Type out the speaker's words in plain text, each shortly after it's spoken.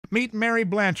Meet Mari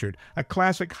Blanchard, a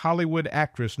classic Hollywood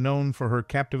actress known for her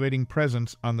captivating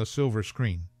presence on the silver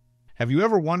screen. Have you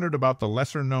ever wondered about the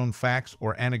lesser-known facts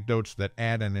or anecdotes that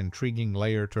add an intriguing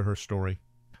layer to her story?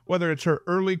 Whether it's her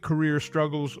early career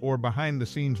struggles or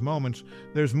behind-the-scenes moments,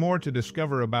 there's more to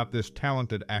discover about this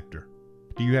talented actor.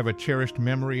 Do you have a cherished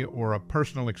memory or a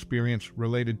personal experience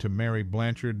related to Mari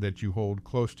Blanchard that you hold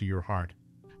close to your heart?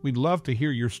 We'd love to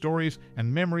hear your stories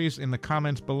and memories in the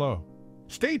comments below.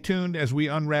 Stay tuned as we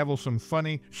unravel some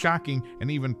funny, shocking, and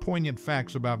even poignant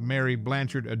facts about Mari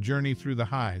Blanchard, a journey through the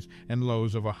highs and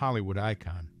lows of a Hollywood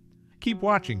icon. Keep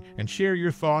watching and share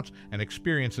your thoughts and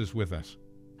experiences with us.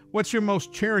 What's your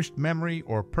most cherished memory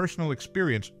or personal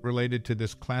experience related to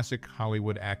this classic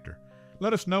Hollywood actor?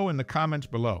 Let us know in the comments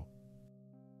below.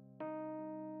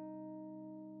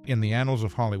 In the annals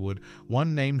of Hollywood,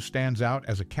 one name stands out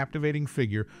as a captivating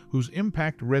figure whose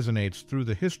impact resonates through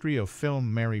the history of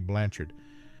film: Mari Blanchard.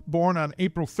 Born on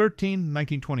April 13,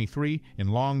 1923, in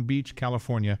Long Beach,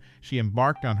 California, she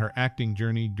embarked on her acting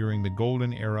journey during the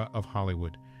golden era of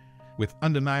Hollywood. With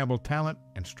undeniable talent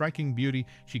and striking beauty,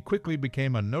 she quickly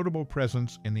became a notable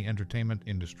presence in the entertainment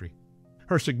industry.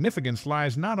 Her significance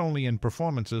lies not only in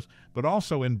performances, but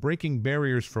also in breaking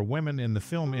barriers for women in the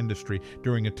film industry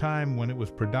during a time when it was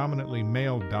predominantly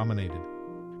male-dominated.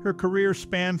 Her career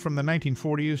spanned from the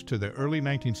 1940s to the early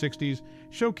 1960s,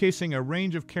 showcasing a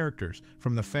range of characters,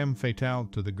 from the femme fatale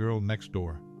to the girl next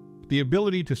door. The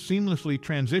ability to seamlessly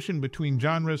transition between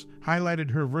genres highlighted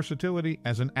her versatility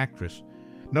as an actress.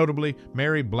 Notably,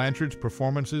 Mari Blanchard's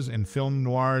performances in film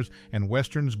noirs and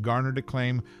westerns garnered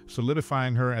acclaim,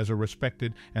 solidifying her as a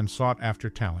respected and sought-after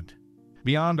talent.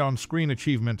 Beyond on-screen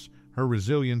achievements, her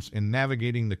resilience in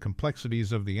navigating the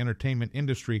complexities of the entertainment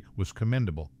industry was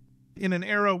commendable. In an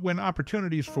era when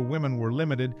opportunities for women were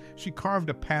limited, she carved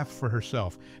a path for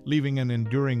herself, leaving an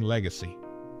enduring legacy.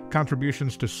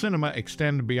 Contributions to cinema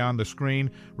extend beyond the screen,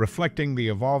 reflecting the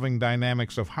evolving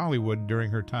dynamics of Hollywood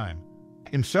during her time.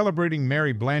 In celebrating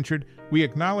Mari Blanchard, we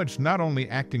acknowledge not only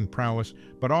acting prowess,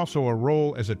 but also a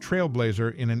role as a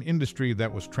trailblazer in an industry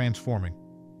that was transforming.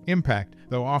 Impact,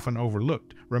 though often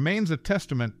overlooked, remains a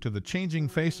testament to the changing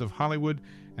face of Hollywood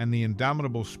and the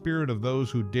indomitable spirit of those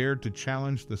who dared to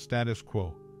challenge the status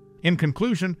quo. In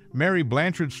conclusion, Mari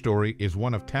Blanchard's story is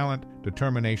one of talent,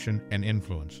 determination, and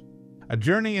influence. A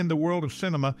journey in the world of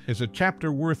cinema is a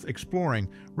chapter worth exploring,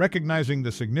 recognizing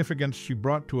the significance she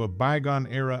brought to a bygone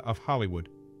era of Hollywood.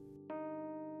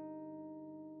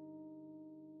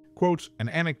 Quotes and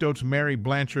anecdotes. Mari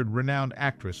Blanchard, renowned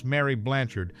actress Mari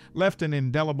Blanchard, left an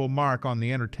indelible mark on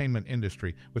the entertainment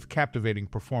industry with captivating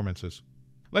performances.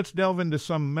 Let's delve into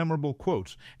some memorable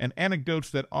quotes and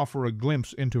anecdotes that offer a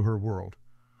glimpse into her world.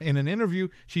 In an interview,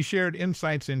 she shared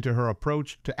insights into her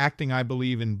approach to acting. "I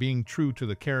believe in being true to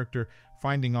the character,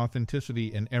 finding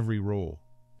authenticity in every role.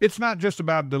 It's not just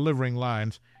about delivering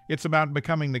lines, it's about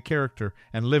becoming the character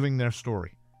and living their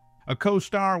story." A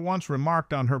co-star once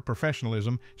remarked on her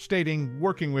professionalism, stating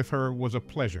working with her was a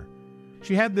pleasure.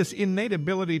 She had this innate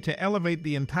ability to elevate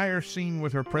the entire scene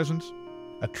with her presence,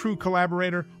 a true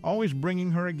collaborator, always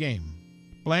bringing her a game.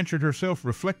 Blanchard herself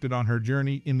reflected on her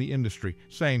journey in the industry,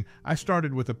 saying, "I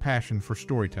started with a passion for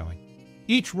storytelling.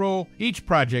 Each role, each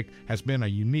project has been a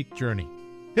unique journey.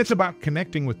 It's about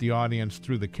connecting with the audience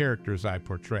through the characters I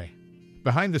portray."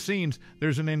 Behind the scenes,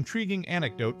 there's an intriguing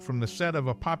anecdote from the set of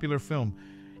a popular film.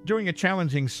 During a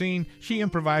challenging scene, she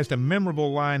improvised a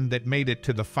memorable line that made it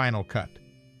to the final cut.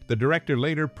 The director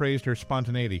later praised her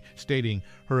spontaneity, stating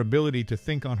her ability to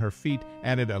think on her feet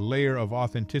added a layer of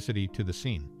authenticity to the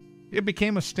scene. It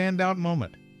became a standout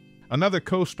moment. Another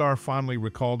co-star fondly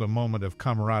recalled a moment of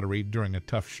camaraderie during a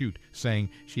tough shoot, saying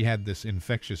she had this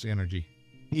infectious energy.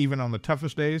 Even on the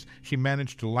toughest days, she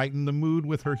managed to lighten the mood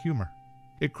with her humor.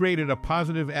 It created a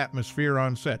positive atmosphere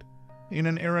on set. In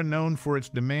an era known for its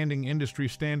demanding industry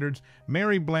standards,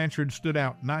 Mari Blanchard stood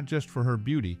out not just for her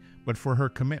beauty, but for her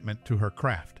commitment to her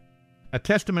craft. A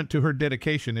testament to her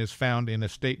dedication is found in a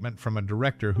statement from a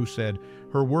director who said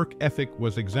her work ethic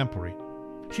was exemplary.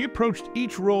 She approached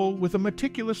each role with a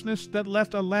meticulousness that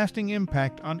left a lasting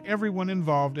impact on everyone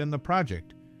involved in the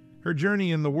project. Her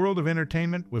journey in the world of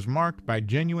entertainment was marked by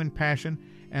genuine passion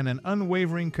and an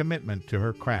unwavering commitment to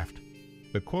her craft.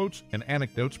 The quotes and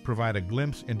anecdotes provide a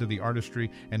glimpse into the artistry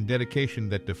and dedication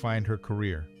that defined her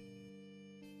career.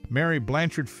 Mari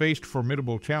Blanchard faced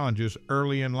formidable challenges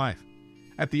early in life.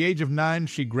 At the age of 9,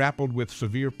 she grappled with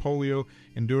severe polio,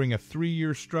 enduring a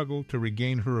 3-year struggle to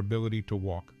regain her ability to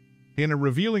walk. In a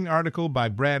revealing article by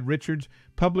Brad Richards,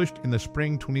 published in the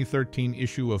spring 2013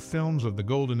 issue of Films of the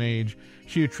Golden Age,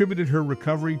 she attributed her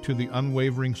recovery to the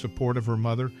unwavering support of her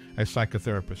mother, a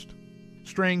psychotherapist.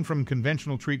 Straying from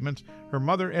conventional treatments, her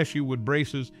mother eschewed with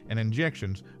braces and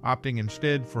injections, opting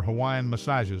instead for Hawaiian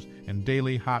massages and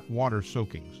daily hot water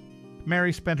soakings.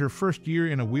 Mari spent her first year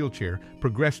in a wheelchair,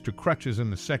 progressed to crutches in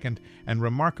the second, and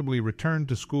remarkably returned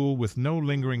to school with no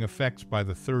lingering effects by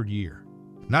the third year.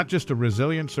 Not just a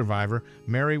resilient survivor,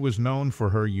 Mari was known for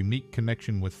her unique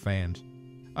connection with fans.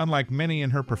 Unlike many in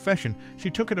her profession, she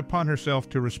took it upon herself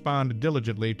to respond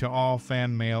diligently to all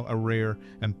fan mail, a rare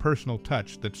and personal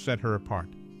touch that set her apart.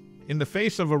 In the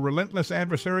face of a relentless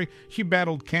adversary, she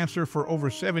battled cancer for over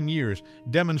 7 years,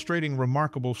 demonstrating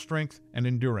remarkable strength and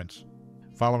endurance.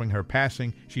 Following her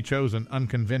passing, she chose an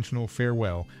unconventional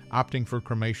farewell, opting for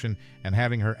cremation and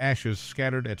having her ashes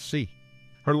scattered at sea.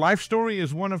 Her life story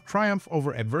is one of triumph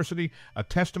over adversity, a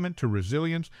testament to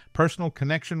resilience, personal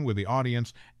connection with the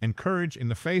audience, and courage in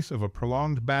the face of a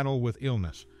prolonged battle with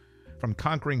illness. From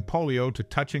conquering polio to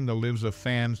touching the lives of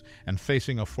fans and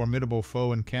facing a formidable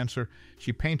foe in cancer,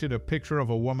 she painted a picture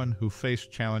of a woman who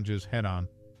faced challenges head-on.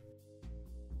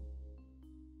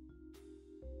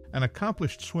 An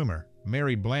accomplished swimmer,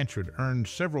 Mari Blanchard earned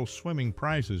several swimming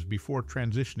prizes before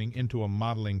transitioning into a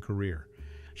modeling career.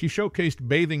 She showcased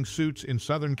bathing suits in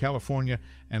Southern California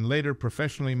and later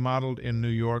professionally modeled in New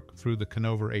York through the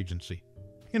Conover Agency.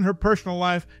 In her personal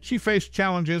life, she faced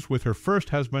challenges with her first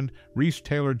husband, Reese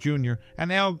Taylor Jr.,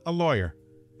 a lawyer.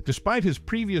 Despite his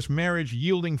previous marriage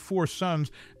yielding 4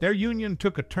 sons, their union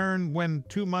took a turn when,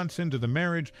 2 months into the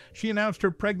marriage, she announced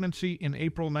her pregnancy in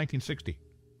April 1960.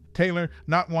 Taylor,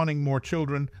 not wanting more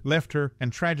children, left her,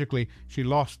 and tragically, she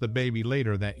lost the baby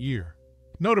later that year.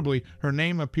 Notably, her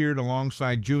name appeared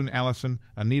alongside June Allison,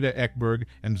 Anita Ekberg,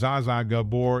 and Zaza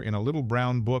Gabor in a little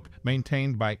brown book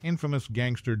maintained by infamous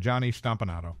gangster Johnny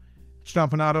Stompanato.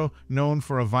 Stompanato, known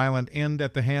for a violent end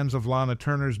at the hands of Lana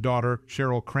Turner's daughter,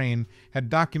 Cheryl Crane, had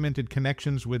documented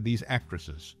connections with these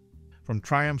actresses. From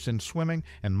triumphs in swimming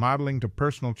and modeling to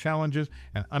personal challenges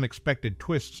and unexpected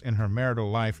twists in her marital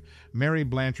life, Mari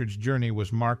Blanchard's journey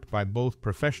was marked by both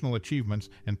professional achievements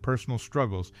and personal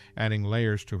struggles, adding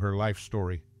layers to her life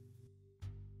story.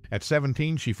 At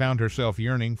 17, she found herself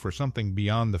yearning for something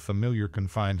beyond the familiar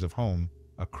confines of home,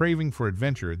 a craving for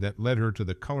adventure that led her to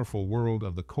the colorful world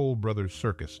of the Cole Brothers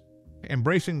Circus.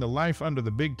 Embracing the life under the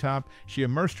big top, she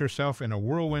immersed herself in a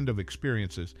whirlwind of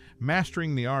experiences,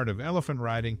 mastering the art of elephant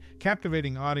riding,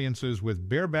 captivating audiences with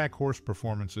bareback horse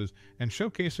performances, and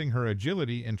showcasing her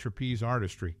agility and trapeze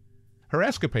artistry. Her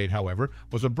escapade, however,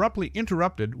 was abruptly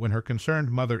interrupted when her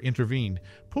concerned mother intervened,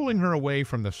 pulling her away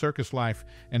from the circus life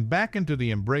and back into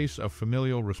the embrace of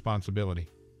familial responsibility.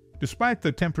 Despite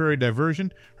the temporary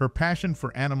diversion, her passion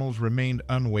for animals remained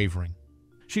unwavering.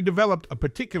 She developed a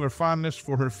particular fondness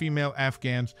for her female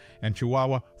Afghans and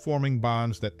Chihuahua, forming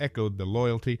bonds that echoed the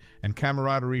loyalty and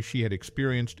camaraderie she had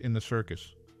experienced in the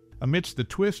circus. Amidst the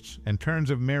twists and turns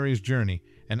of Mari's journey,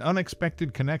 an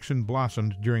unexpected connection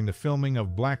blossomed during the filming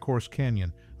of Black Horse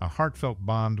Canyon, a heartfelt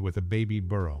bond with a baby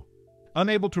burro.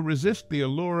 Unable to resist the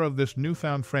allure of this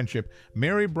newfound friendship,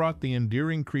 Mari brought the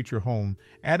endearing creature home,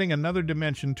 adding another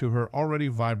dimension to her already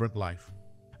vibrant life.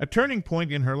 A turning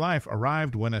point in her life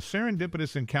arrived when a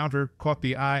serendipitous encounter caught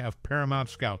the eye of Paramount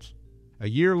scouts. A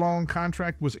year-long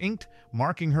contract was inked,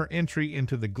 marking her entry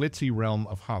into the glitzy realm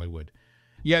of Hollywood.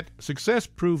 Yet, success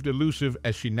proved elusive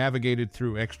as she navigated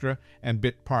through extra and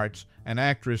bit parts, an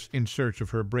actress in search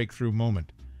of her breakthrough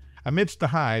moment. Amidst the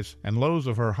highs and lows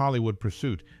of her Hollywood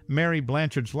pursuit, Mari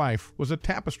Blanchard's life was a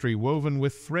tapestry woven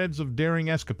with threads of daring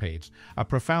escapades, a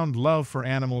profound love for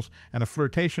animals, and a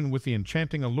flirtation with the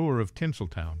enchanting allure of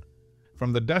Tinseltown.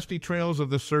 From the dusty trails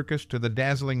of the circus to the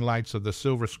dazzling lights of the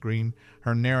silver screen,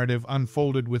 her narrative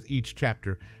unfolded with each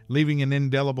chapter, leaving an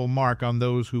indelible mark on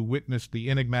those who witnessed the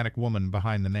enigmatic woman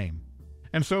behind the name.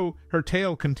 And so, her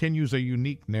tale continues a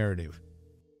unique narrative.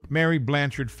 Mari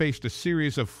Blanchard faced a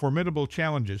series of formidable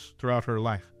challenges throughout her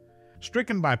life.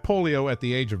 Stricken by polio at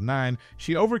the age of 9,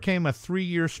 she overcame a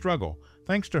 3-year struggle,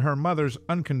 thanks to her mother's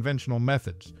unconventional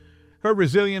methods. Her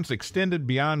resilience extended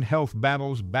beyond health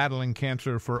battles. Battling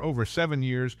cancer for over 7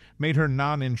 years made her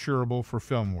non-insurable for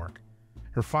film work.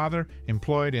 Her father,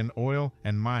 employed in oil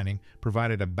and mining,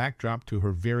 provided a backdrop to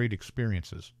her varied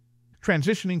experiences.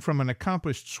 Transitioning from an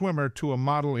accomplished swimmer to a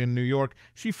model in New York,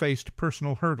 she faced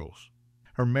personal hurdles.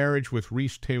 Her marriage with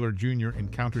Reese Taylor Jr.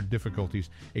 encountered difficulties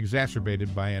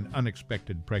exacerbated by an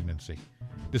unexpected pregnancy.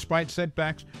 Despite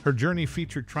setbacks, her journey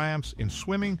featured triumphs in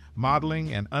swimming,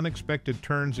 modeling, and unexpected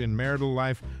turns in marital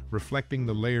life, reflecting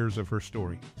the layers of her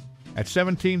story. At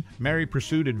 17, Mari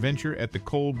pursued adventure at the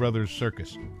Cole Brothers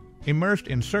Circus. Immersed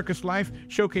in circus life,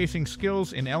 showcasing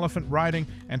skills in elephant riding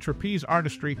and trapeze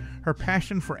artistry, her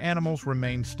passion for animals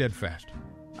remained steadfast.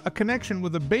 A connection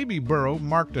with a baby Burrow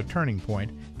marked a turning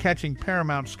point, catching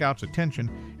Paramount Scout's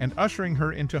attention and ushering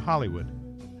her into Hollywood.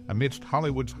 Amidst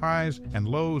Hollywood's highs and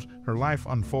lows, her life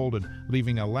unfolded,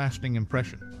 leaving a lasting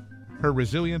impression. Her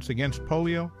resilience against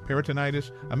polio,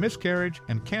 peritonitis, a miscarriage,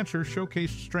 and cancer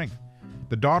showcased strength.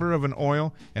 The daughter of an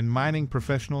oil and mining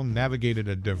professional navigated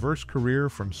a diverse career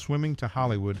from swimming to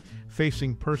Hollywood,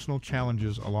 facing personal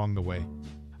challenges along the way.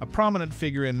 A prominent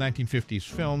figure in 1950s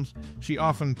films, she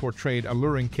often portrayed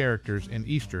alluring characters in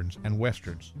Easterns and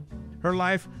Westerns. Her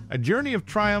life, a journey of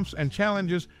triumphs and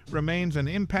challenges, remains an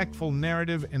impactful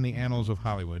narrative in the annals of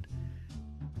Hollywood.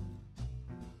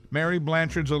 Mari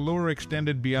Blanchard's allure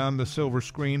extended beyond the silver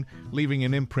screen, leaving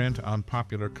an imprint on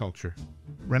popular culture.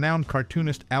 Renowned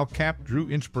cartoonist Al Cap drew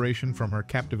inspiration from her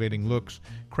captivating looks,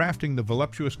 crafting the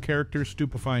voluptuous character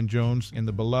Stupefying Jones in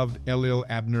the beloved Elil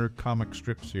Abner comic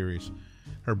strip series.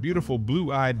 Her beautiful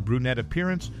blue-eyed brunette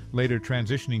appearance, later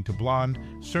transitioning to blonde,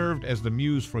 served as the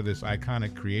muse for this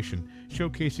iconic creation,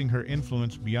 showcasing her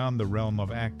influence beyond the realm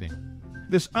of acting.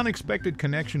 This unexpected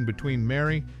connection between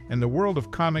Mari and the world of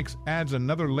comics adds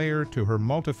another layer to her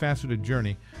multifaceted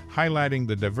journey, highlighting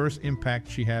the diverse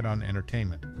impact she had on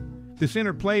entertainment. This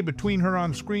interplay between her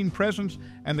on-screen presence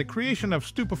and the creation of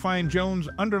Stupefying Jones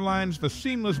underlines the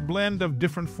seamless blend of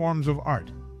different forms of art.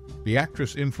 The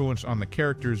actress' influence on the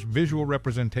character's visual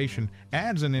representation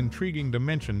adds an intriguing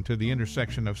dimension to the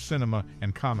intersection of cinema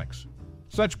and comics.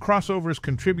 Such crossovers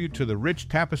contribute to the rich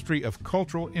tapestry of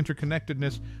cultural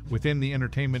interconnectedness within the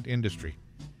entertainment industry.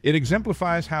 It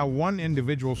exemplifies how one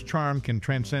individual's charm can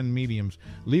transcend mediums,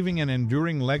 leaving an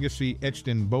enduring legacy etched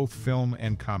in both film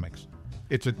and comics.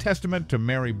 It's a testament to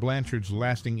Mari Blanchard's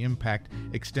lasting impact,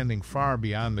 extending far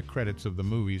beyond the credits of the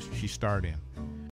movies she starred in.